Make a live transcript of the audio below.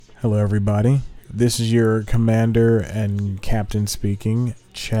Hello, everybody. This is your commander and captain speaking,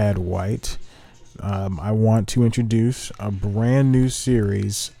 Chad White. I want to introduce a brand new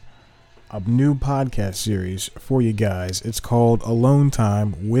series, a new podcast series for you guys. It's called Alone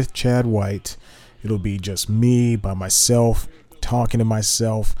Time with Chad White. It'll be just me by myself, talking to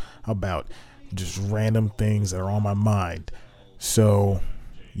myself about just random things that are on my mind. So,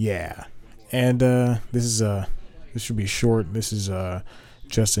 yeah. And this should be short. This is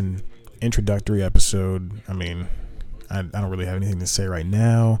just an introductory episode. I mean, I don't really have anything to say right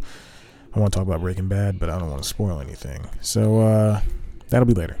now. I want to talk about Breaking Bad, but I don't want to spoil anything. So that'll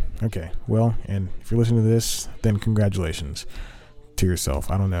be later. Okay, well, and if you're listening to this, then congratulations to yourself.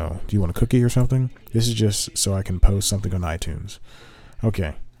 I don't know. Do you want a cookie or something? This is just so I can post something on iTunes.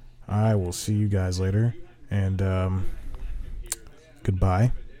 Okay, I will see you guys later, and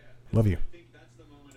goodbye. Love you.